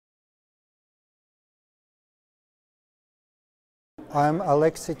I'm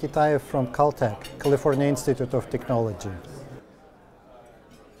Alexei Kitaev from Caltech, California Institute of Technology.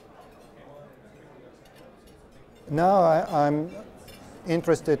 Now I'm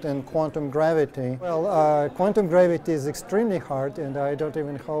interested in quantum gravity. Well, quantum gravity is extremely hard and I don't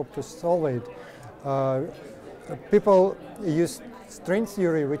even hope to solve it. People use string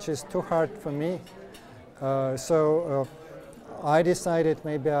theory, which is too hard for me. So I decided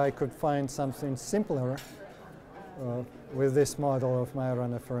maybe I could find something simpler with this model of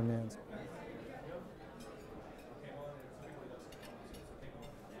Majorana fermions.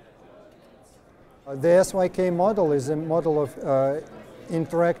 The SYK model is a model of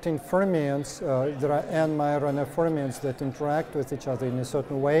interacting fermions. There are n Majorana fermions that interact with each other in a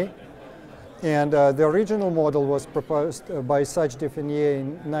certain way. And the original model was proposed by Sach-Definier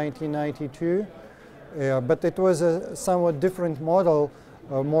in 1992, but it was a somewhat different model,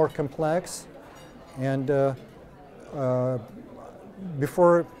 more complex. And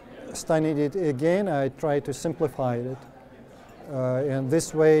before studying it again, I tried to simplify it. And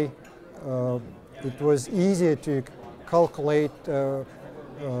this way, it was easier to calculate more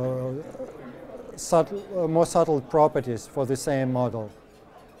subtle properties for the same model.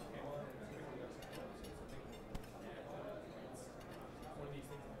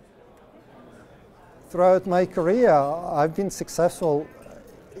 Throughout my career, I've been successful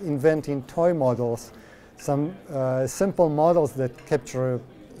inventing toy models, some simple models that capture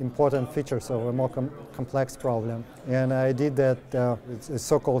important features of a more complex problem. And I did that with a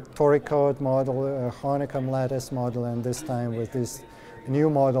so-called Toricode model, a honeycomb lattice model, and this time with this new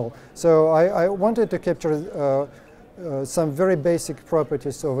model. So I wanted to capture some very basic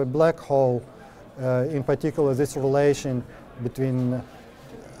properties of a black hole, in particular this relation between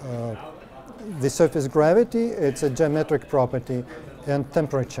the surface gravity, it's a geometric property, and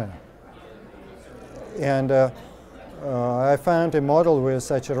temperature. And I found a model where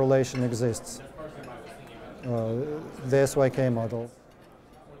such a relation exists, the SYK model.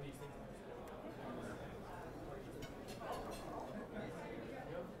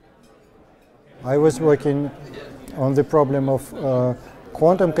 I was working on the problem of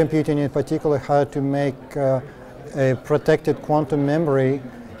quantum computing, in particular how to make a protected quantum memory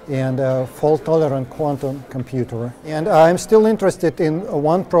and a fault-tolerant quantum computer. And I'm still interested in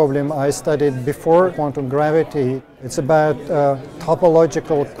one problem I studied before quantum gravity. It's about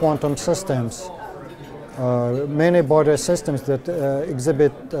topological quantum systems, many border systems that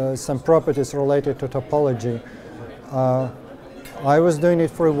exhibit some properties related to topology. I was doing it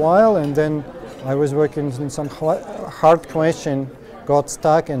for a while, and then I was working on some hard question, got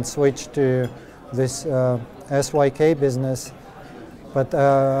stuck and switched to this SYK business. But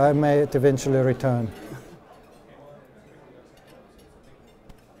I may eventually return.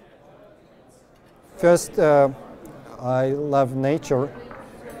 First, I love nature,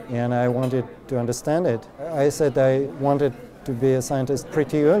 and I wanted to understand it. I said I wanted to be a scientist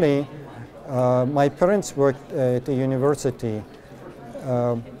pretty early. My parents worked at a university,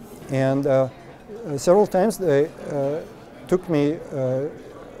 and several times they took me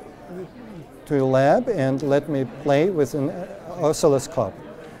to a lab and let me play with an oscilloscope.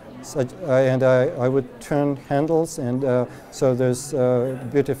 And I would turn handles, and so there's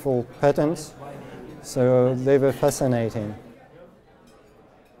beautiful patterns. So they were fascinating.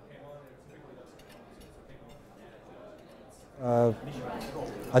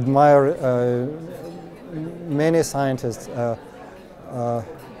 Admire many scientists.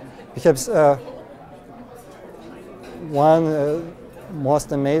 Perhaps one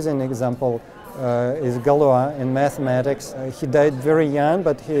most amazing example is Galois in mathematics. He died very young,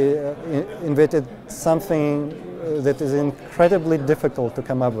 but he invented something that is incredibly difficult to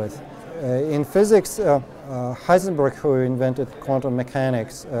come up with. In physics, Heisenberg, who invented quantum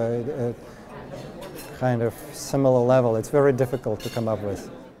mechanics, kind of similar level, it's very difficult to come up with.